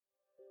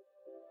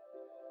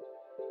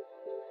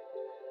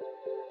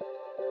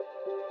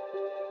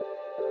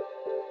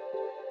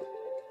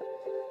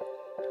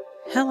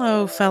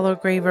Hello, fellow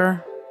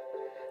griever.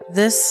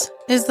 This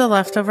is the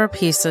Leftover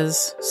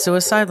Pieces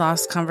Suicide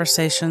Loss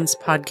Conversations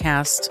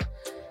podcast,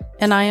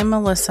 and I am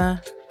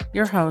Melissa,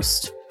 your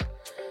host.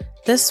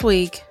 This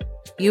week,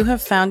 you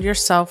have found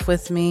yourself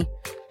with me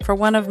for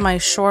one of my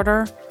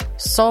shorter,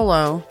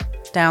 solo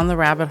Down the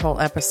Rabbit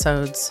Hole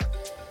episodes.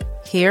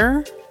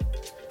 Here,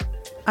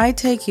 I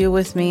take you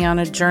with me on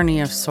a journey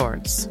of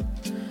sorts,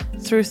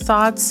 through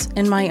thoughts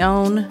in my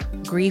own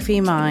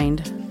griefy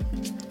mind.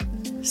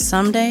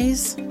 Some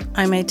days,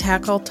 I may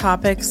tackle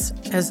topics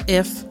as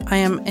if I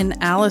am in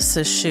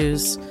Alice's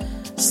shoes,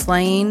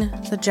 slaying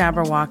the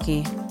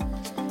Jabberwocky.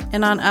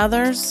 And on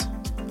others,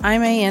 I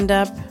may end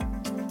up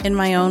in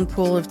my own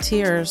pool of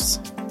tears.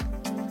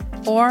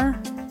 Or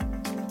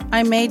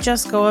I may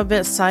just go a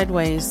bit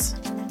sideways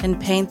and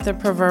paint the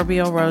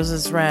proverbial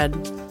roses red.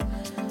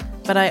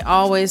 But I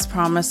always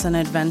promise an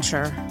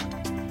adventure.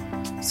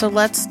 So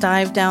let's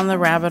dive down the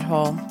rabbit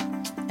hole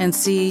and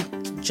see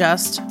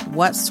just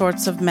what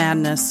sorts of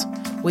madness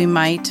we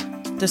might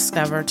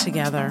discover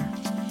together.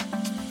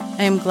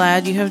 I am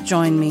glad you have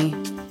joined me,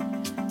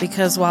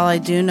 because while I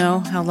do know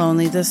how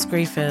lonely this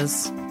grief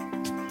is,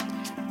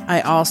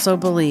 I also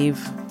believe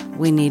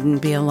we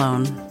needn't be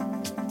alone.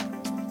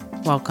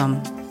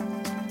 Welcome.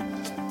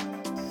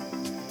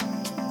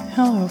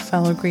 Hello,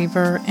 fellow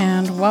griever,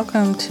 and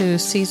welcome to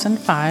Season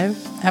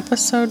 5,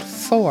 Episode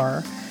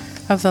 4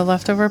 of the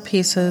Leftover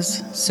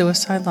Pieces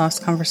Suicide Loss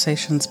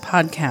Conversations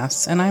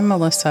podcast, and I'm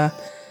Melissa,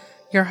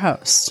 your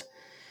host.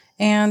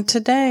 And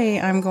today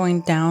I'm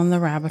going down the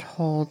rabbit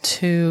hole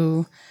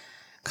to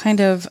kind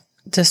of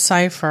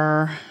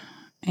decipher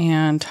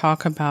and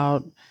talk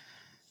about,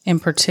 in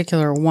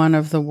particular, one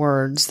of the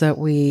words that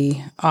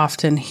we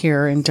often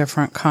hear in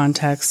different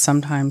contexts.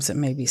 Sometimes it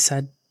may be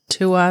said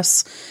to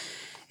us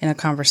in a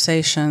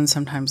conversation.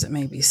 Sometimes it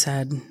may be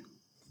said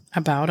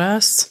about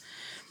us.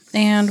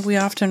 And we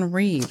often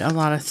read a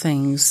lot of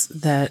things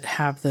that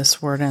have this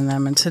word in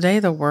them. And today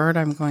the word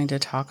I'm going to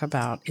talk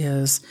about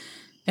is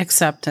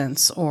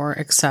acceptance or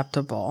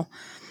acceptable.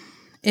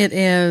 It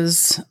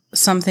is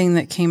something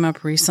that came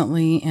up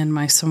recently in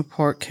my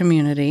support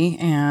community,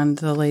 and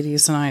the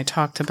ladies and I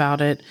talked about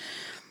it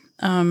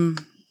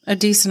a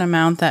decent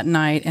amount that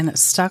night, and it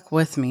stuck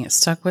with me. It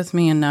stuck with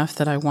me enough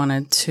that I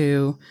wanted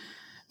to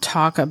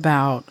talk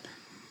about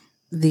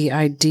the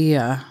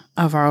idea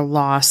of our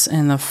loss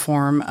in the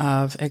form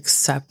of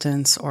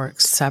acceptance or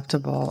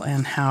acceptable,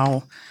 and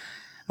how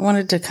I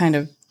wanted to kind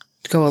of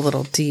go a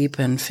little deep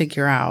and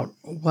figure out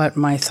what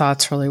my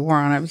thoughts really were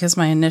on it, because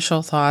my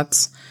initial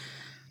thoughts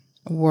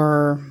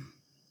were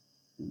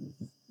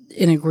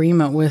in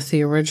agreement with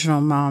the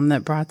original mom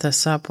that brought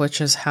this up,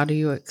 which is, how do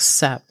you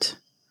accept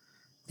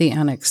the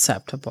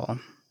unacceptable?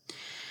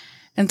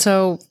 And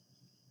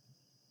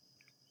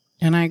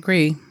I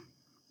agree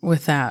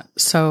with that.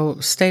 So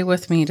stay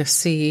with me to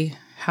see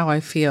how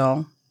I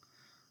feel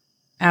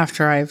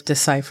after I've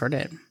deciphered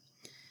it.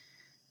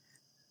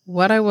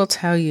 What I will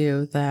tell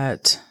you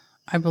that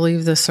I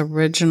believe this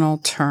original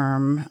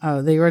term,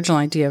 the original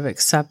idea of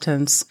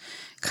acceptance,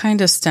 kind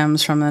of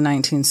stems from the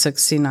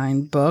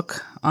 1969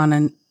 book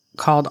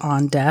called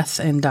On Death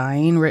and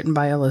Dying, written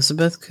by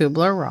Elizabeth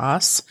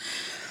Kubler-Ross.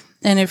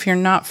 And if you're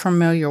not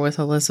familiar with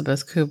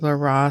Elizabeth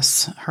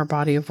Kubler-Ross, her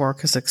body of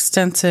work is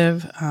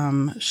extensive.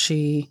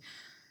 She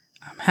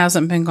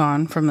hasn't been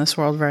gone from this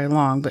world very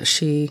long, but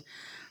she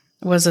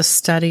was a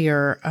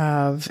studier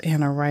of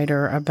and a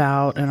writer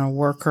about and a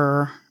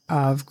worker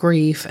of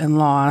grief and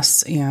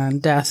loss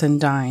and death and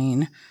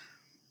dying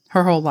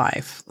her whole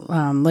life.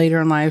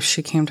 Later in life,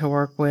 she came to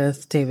work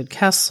with David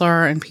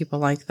Kessler and people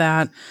like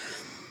that.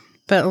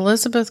 But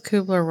Elizabeth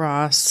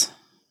Kubler-Ross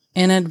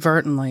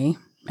inadvertently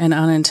and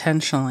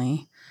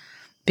unintentionally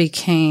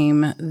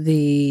became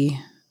the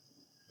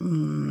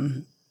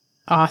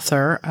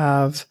author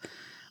of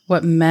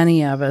what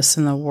many of us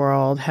in the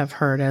world have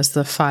heard as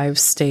the 5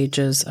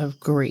 stages of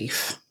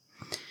grief.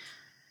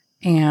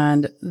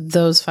 And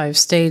those 5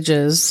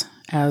 stages,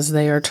 as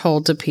they are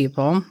told to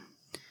people,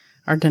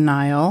 are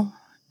denial,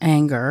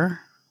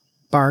 anger,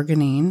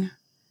 bargaining,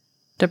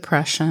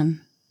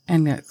 depression,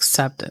 and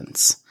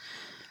acceptance.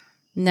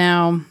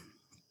 Now,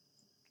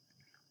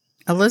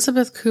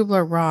 Elizabeth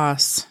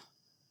Kubler-Ross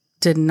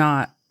did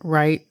not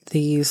write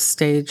these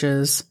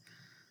stages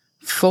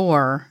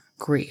for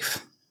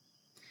grief.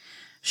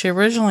 She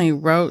originally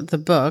wrote the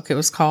book. It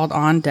was called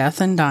On Death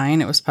and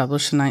Dying. It was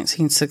published in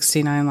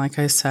 1969, like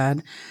I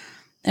said.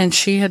 And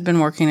she had been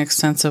working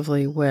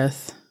extensively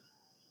with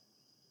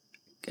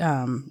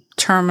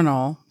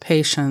terminal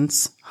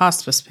patients,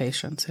 hospice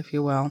patients, if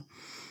you will,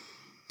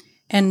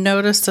 and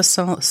noticed a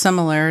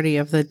similarity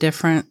of the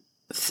different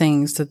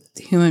things that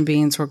human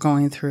beings were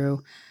going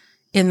through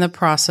in the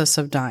process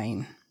of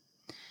dying.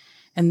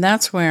 And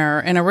that's where,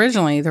 and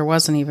originally there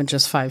wasn't even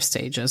just 5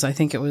 stages. I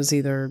think it was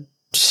either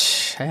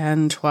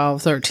 10,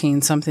 12,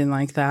 13, something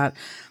like that.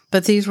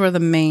 But these were the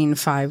main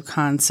 5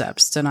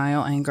 concepts: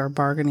 denial, anger,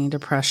 bargaining,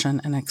 depression,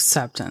 and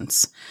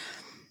acceptance.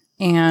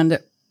 And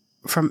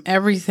from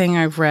everything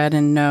I've read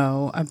and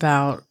know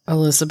about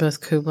Elizabeth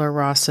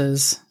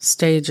Kubler-Ross's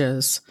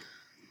stages,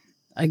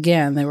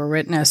 again, they were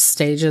written as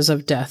stages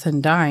of death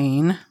and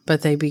dying,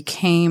 but they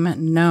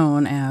became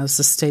known as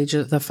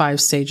the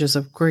 5 stages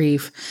of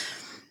grief.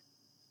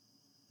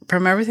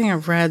 From everything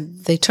I've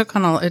read, it took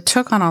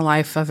on a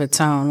life of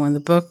its own. When the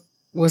book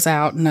was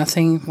out,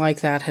 nothing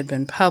like that had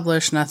been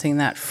published, nothing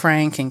that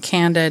frank and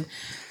candid.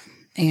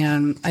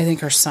 And I think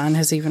her son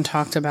has even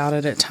talked about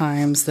it at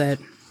times, that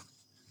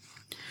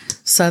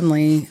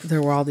suddenly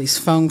there were all these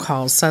phone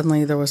calls.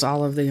 Suddenly there was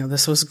all of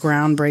this was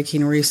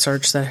groundbreaking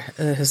research that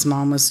his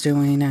mom was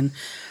doing. And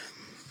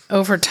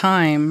over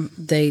time,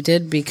 they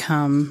did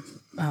become,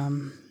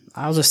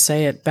 I'll just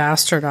say it,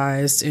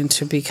 bastardized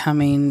into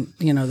becoming,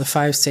 the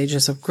 5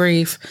 stages of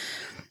grief.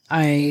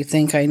 I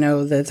think I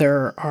know that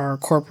there are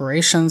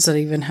corporations that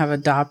even have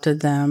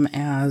adopted them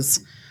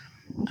as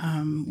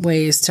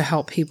ways to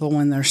help people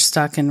when they're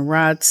stuck in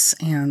ruts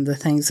and the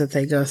things that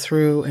they go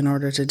through in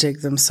order to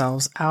dig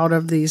themselves out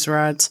of these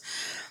ruts.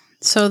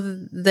 So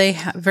they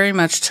very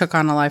much took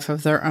on a life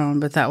of their own,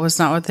 but that was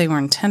not what they were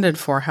intended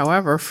for.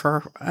 However,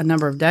 for a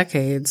number of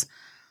decades,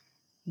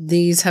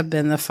 these have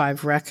been the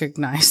 5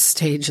 recognized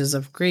stages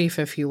of grief,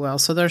 if you will.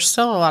 So there's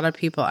still a lot of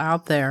people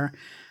out there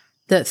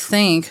that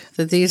think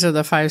that these are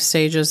the 5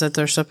 stages that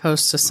they're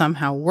supposed to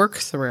somehow work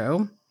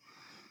through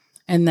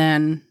and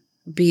then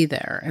be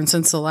there. And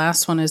since the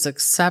last one is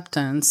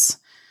acceptance,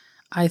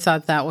 I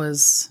thought that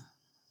was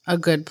a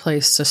good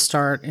place to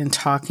start in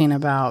talking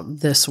about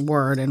this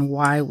word and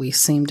why we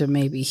seem to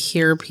maybe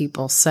hear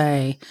people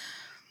say,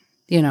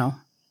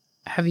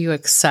 have you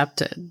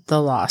accepted the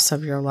loss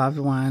of your loved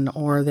one?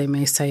 Or they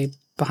may say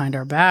behind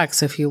our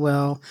backs, if you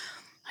will,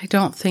 I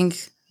don't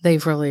think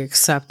they've really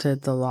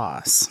accepted the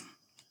loss.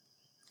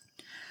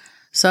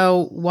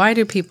 So why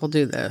do people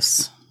do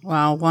this?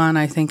 Well, one,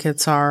 I think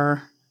it's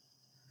our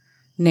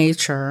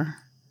nature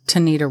to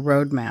need a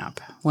roadmap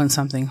when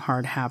something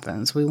hard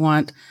happens. We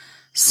want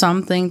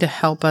something to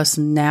help us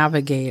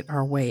navigate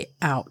our way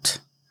out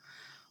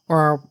or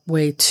our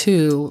way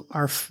to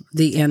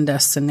the end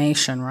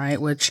destination,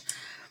 right? Which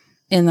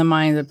in the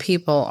mind of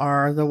people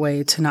are the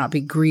way to not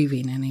be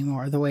grieving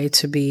anymore, the way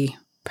to be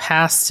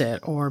past it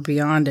or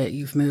beyond it.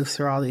 You've moved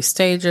through all these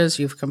stages.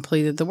 You've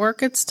completed the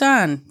work. It's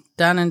done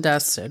and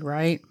dusted,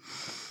 right?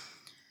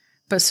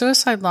 But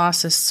suicide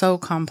loss is so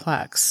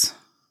complex.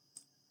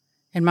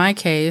 In my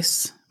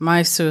case,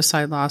 my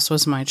suicide loss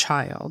was my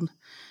child,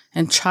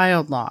 and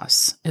child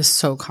loss is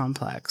so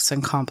complex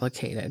and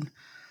complicated.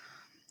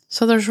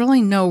 So there's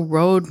really no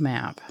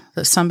roadmap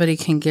that somebody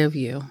can give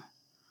you.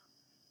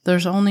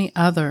 There's only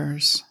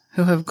others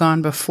who have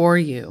gone before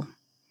you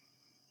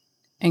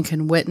and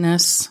can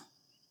witness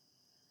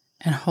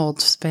and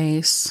hold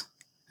space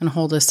and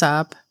hold us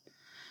up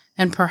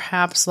and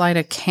perhaps light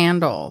a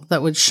candle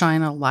that would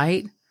shine a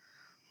light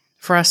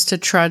for us to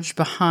trudge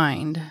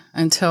behind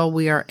until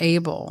we are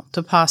able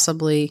to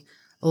possibly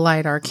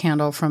light our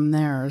candle from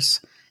theirs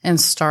and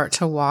start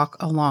to walk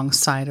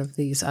alongside of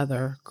these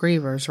other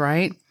grievers,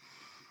 right?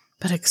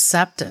 But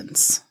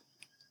acceptance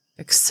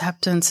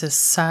is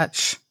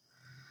such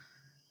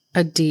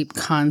a deep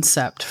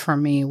concept for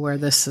me where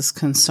this is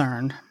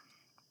concerned.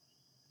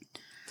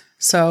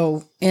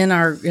 So in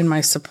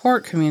my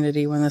support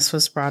community, when this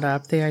was brought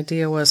up, the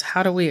idea was,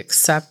 how do we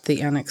accept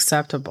the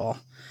unacceptable?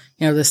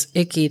 This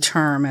icky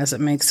term as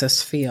it makes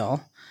us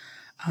feel.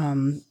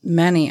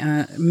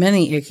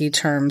 Many icky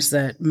terms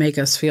that make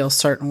us feel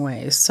certain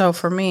ways. So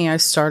for me, I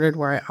started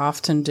where I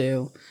often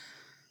do,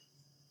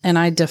 and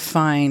I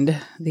defined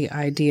the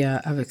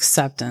idea of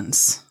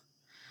acceptance.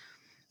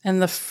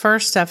 And the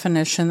first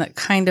definition that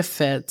kind of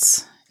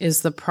fits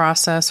is the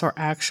process or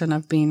action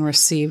of being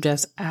received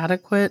as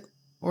adequate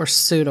or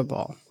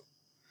suitable.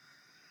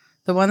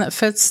 The one that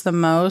fits the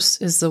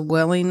most is the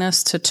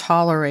willingness to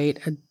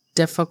tolerate a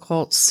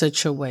difficult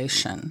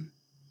situation.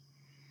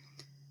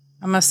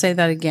 I'm going to say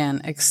that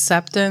again.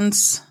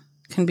 Acceptance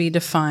can be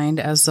defined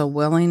as the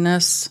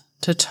willingness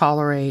to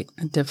tolerate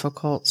a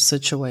difficult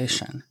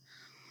situation.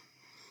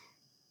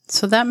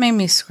 So that made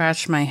me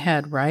scratch my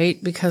head,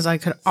 right? Because I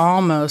could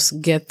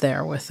almost get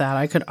there with that.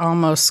 I could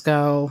almost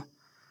go,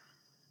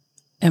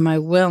 am I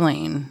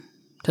willing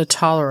to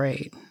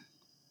tolerate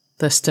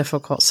this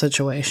difficult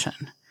situation?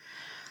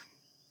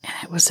 And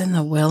it was in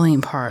the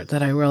willing part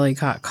that I really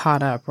got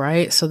caught up,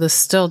 right? So this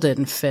still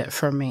didn't fit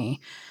for me.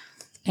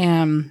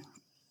 And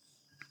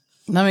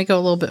let me go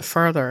a little bit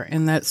further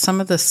in that some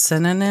of the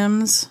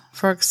synonyms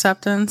for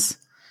acceptance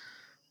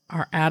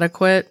are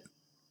adequate,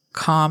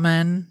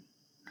 common,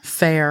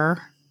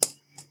 fair,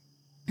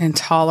 and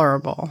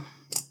tolerable.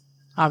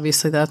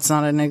 Obviously, that's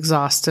not an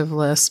exhaustive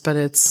list, but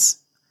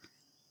it's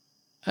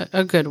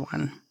a good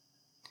one.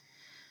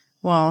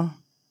 Well,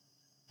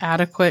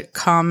 adequate,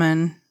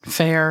 common,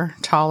 fair,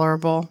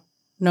 tolerable.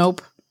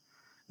 Nope.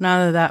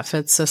 None of that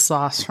fits this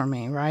loss for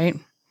me, right?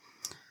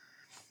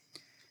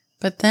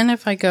 But then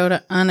if I go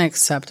to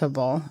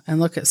unacceptable and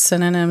look at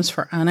synonyms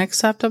for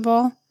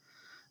unacceptable,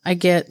 I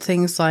get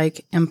things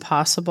like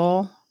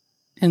impossible,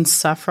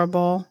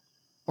 insufferable,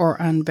 or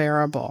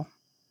unbearable.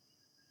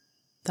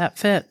 That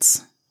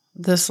fits.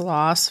 This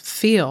loss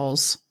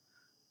feels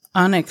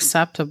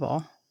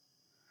unacceptable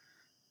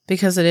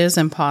because it is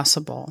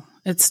impossible.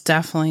 It's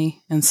definitely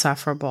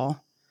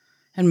insufferable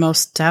and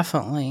most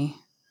definitely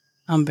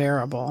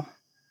unbearable.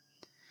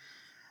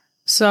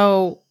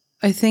 So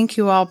I think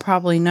you all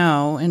probably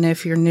know, and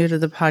if you're new to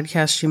the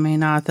podcast, you may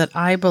not, that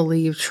I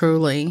believe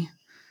truly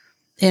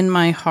in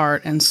my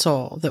heart and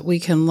soul that we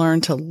can learn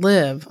to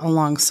live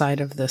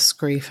alongside of this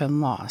grief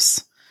and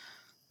loss.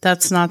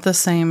 That's not the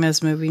same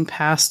as moving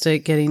past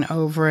it, getting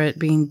over it,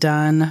 being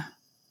done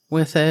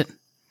with it.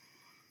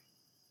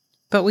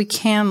 But we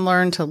can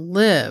learn to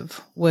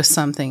live with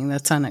something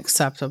that's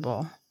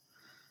unacceptable.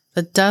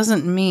 That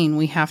doesn't mean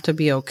we have to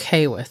be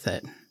okay with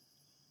it.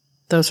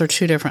 Those are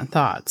two different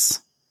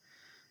thoughts.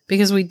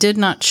 Because we did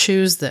not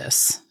choose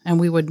this, and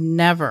we would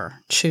never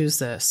choose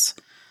this.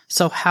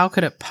 So how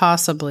could it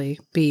possibly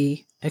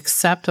be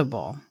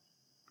acceptable?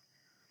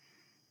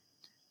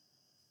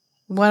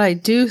 What I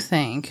do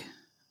think,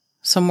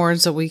 some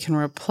words that we can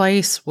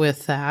replace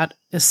with that,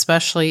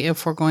 especially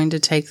if we're going to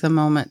take the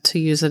moment to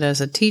use it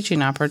as a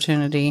teaching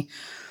opportunity,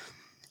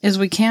 is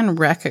we can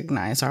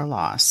recognize our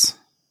loss.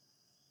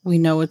 We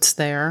know it's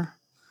there.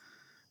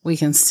 We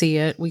can see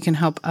it. We can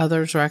help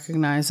others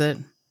recognize it.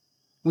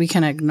 We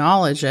can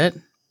acknowledge it.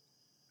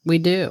 We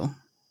do.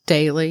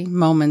 Daily,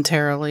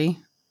 momentarily,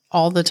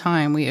 all the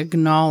time, we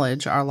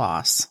acknowledge our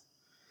loss.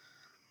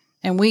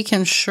 And we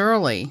can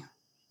surely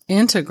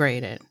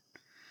integrate it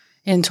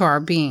into our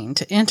being.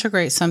 To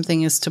integrate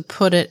something is to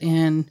put it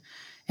in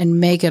and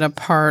make it a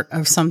part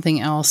of something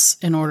else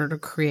in order to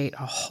create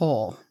a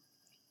whole.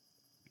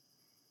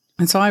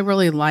 And so I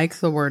really like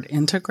the word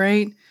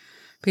integrate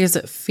because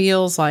it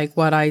feels like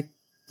what I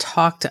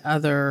talk to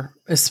other,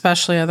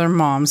 especially other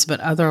moms, but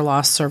other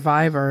loss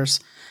survivors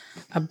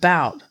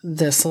about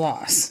this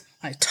loss.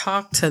 I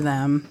talk to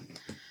them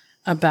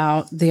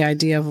about the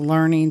idea of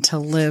learning to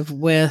live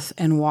with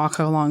and walk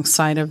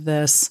alongside of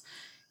this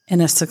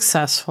in a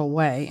successful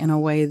way, in a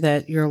way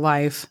that your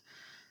life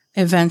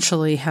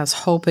eventually has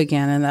hope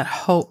again, and that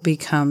hope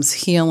becomes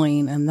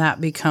healing, and that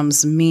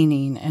becomes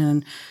meaning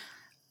and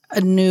a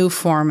new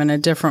form and a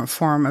different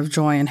form of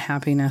joy and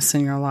happiness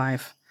in your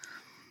life.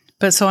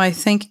 But so I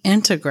think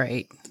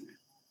integrate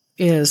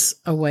is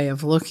a way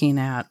of looking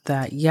at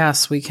that.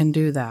 Yes, we can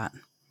do that.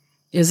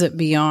 Is it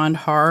beyond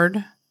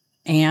hard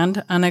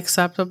and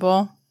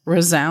unacceptable?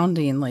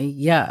 Resoundingly,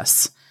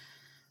 yes.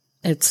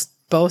 It's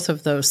both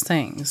of those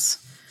things.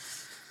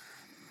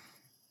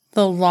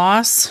 The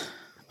loss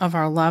of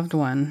our loved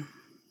one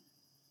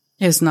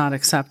is not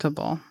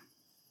acceptable.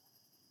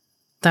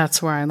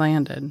 That's where I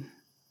landed.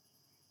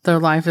 Their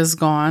life is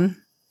gone,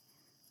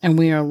 and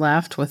we are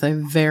left with a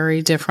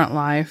very different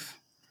life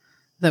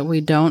that we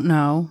don't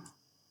know,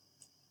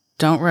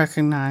 don't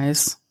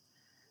recognize,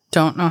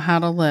 don't know how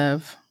to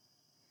live.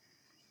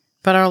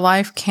 But our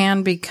life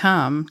can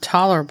become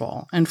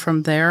tolerable, and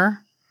from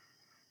there,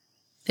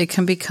 it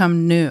can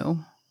become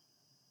new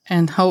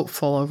and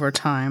hopeful over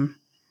time.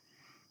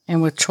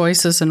 And with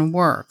choices and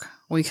work,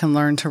 we can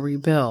learn to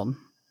rebuild.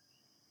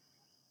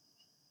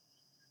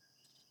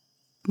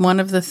 One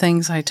of the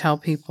things I tell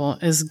people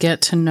is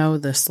get to know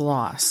this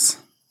loss.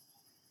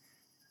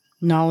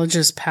 Knowledge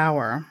is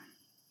power.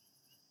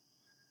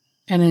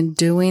 And in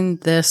doing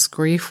this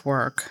grief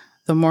work,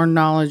 the more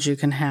knowledge you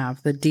can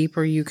have, the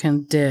deeper you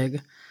can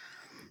dig,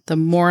 the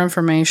more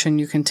information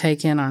you can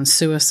take in on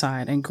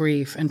suicide and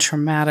grief and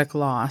traumatic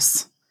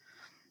loss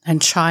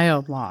and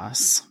child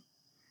loss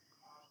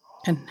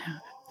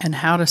and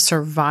how to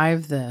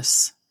survive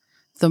this,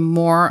 the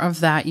more of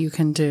that you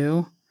can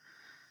do,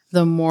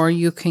 the more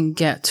you can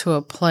get to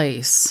a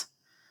place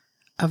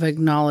of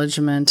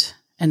acknowledgement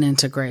and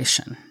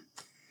integration.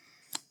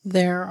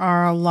 There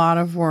are a lot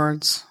of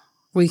words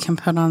we can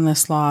put on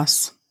this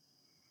loss.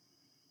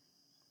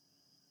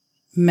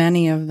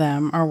 Many of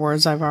them are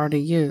words I've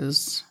already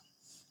used.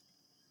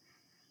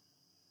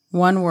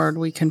 One word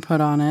we can put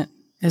on it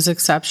is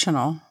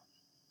exceptional.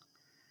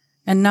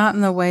 And not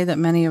in the way that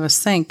many of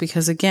us think,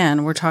 because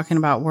again, we're talking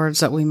about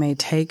words that we may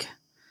take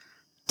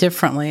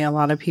differently. A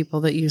lot of people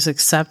that use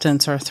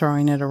acceptance are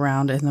throwing it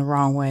around in the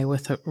wrong way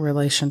with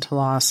relation to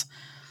loss.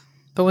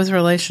 But with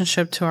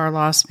relationship to our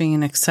loss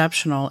being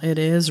exceptional, it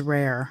is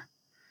rare.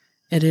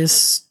 It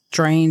is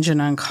strange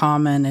and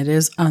uncommon. It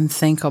is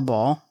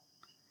unthinkable.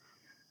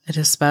 It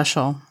is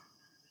special.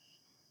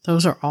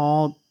 Those are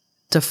all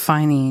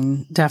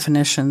defining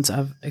definitions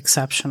of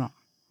exceptional.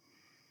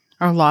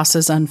 Our loss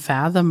is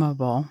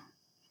unfathomable.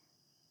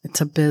 It's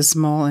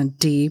abysmal and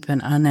deep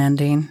and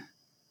unending.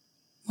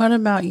 What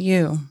about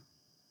you?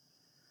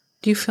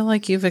 Do you feel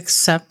like you've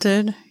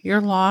accepted your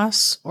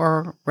loss,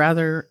 or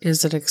rather,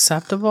 is it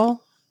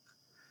acceptable?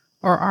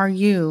 Or are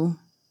you,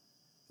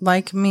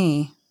 like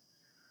me,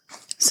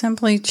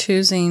 simply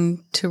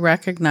choosing to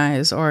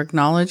recognize or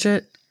acknowledge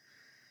it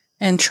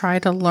and try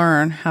to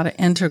learn how to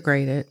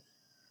integrate it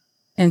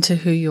into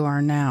who you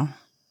are now?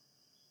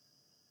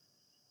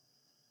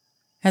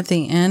 At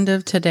the end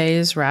of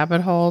today's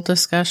rabbit hole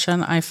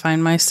discussion, I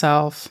find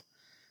myself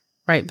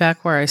right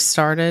back where I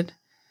started,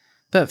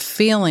 but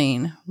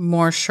feeling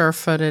more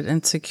sure-footed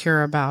and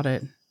secure about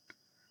it.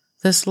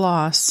 This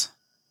loss,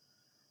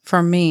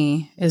 for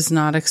me, is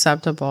not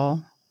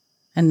acceptable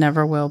and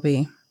never will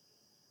be.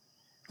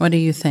 What do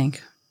you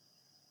think?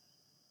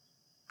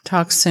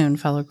 Talk soon,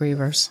 fellow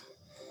grievers.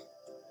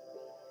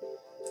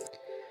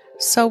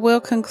 So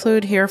we'll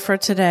conclude here for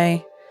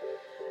today,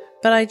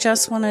 but I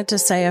just wanted to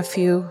say a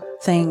few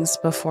things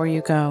before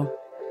you go.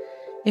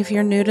 If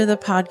you're new to the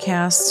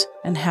podcast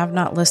and have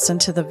not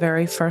listened to the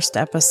very first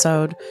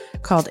episode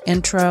called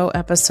Intro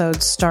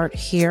Episodes Start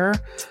Here,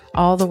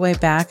 all the way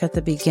back at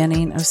the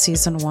beginning of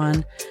Season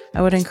 1,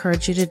 I would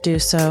encourage you to do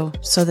so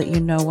that you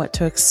know what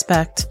to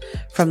expect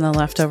from the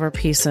leftover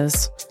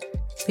pieces,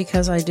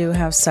 because I do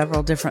have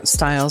several different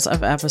styles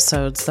of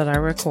episodes that I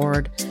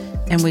record,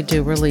 and we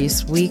do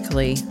release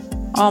weekly,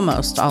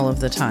 almost all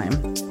of the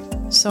time.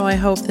 So I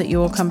hope that you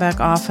will come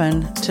back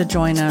often to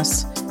join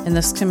us in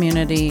this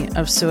community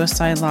of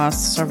suicide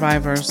loss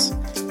survivors.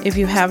 If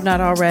you have not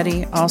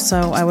already,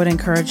 also, I would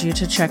encourage you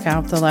to check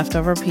out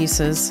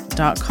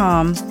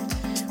theleftoverpieces.com,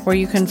 where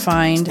you can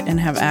find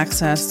and have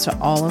access to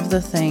all of the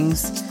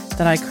things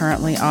that I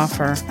currently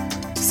offer.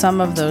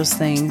 Some of those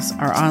things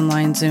are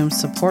online Zoom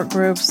support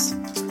groups,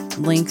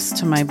 links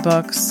to my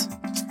books,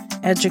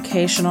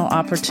 educational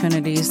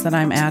opportunities that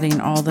I'm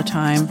adding all the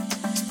time,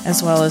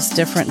 as well as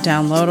different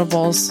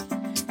downloadables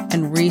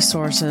and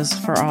resources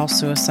for all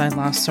suicide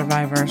loss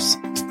survivors.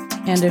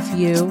 And if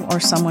you or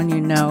someone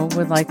you know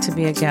would like to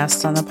be a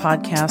guest on the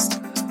podcast,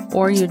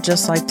 or you'd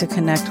just like to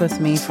connect with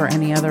me for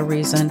any other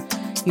reason,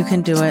 you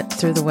can do it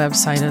through the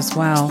website as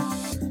well.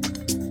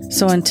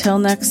 So until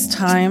next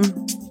time,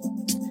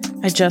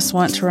 I just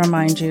want to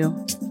remind you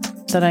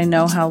that I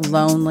know how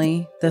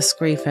lonely this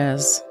grief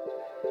is,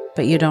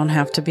 but you don't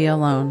have to be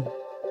alone.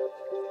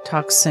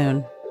 Talk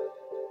soon.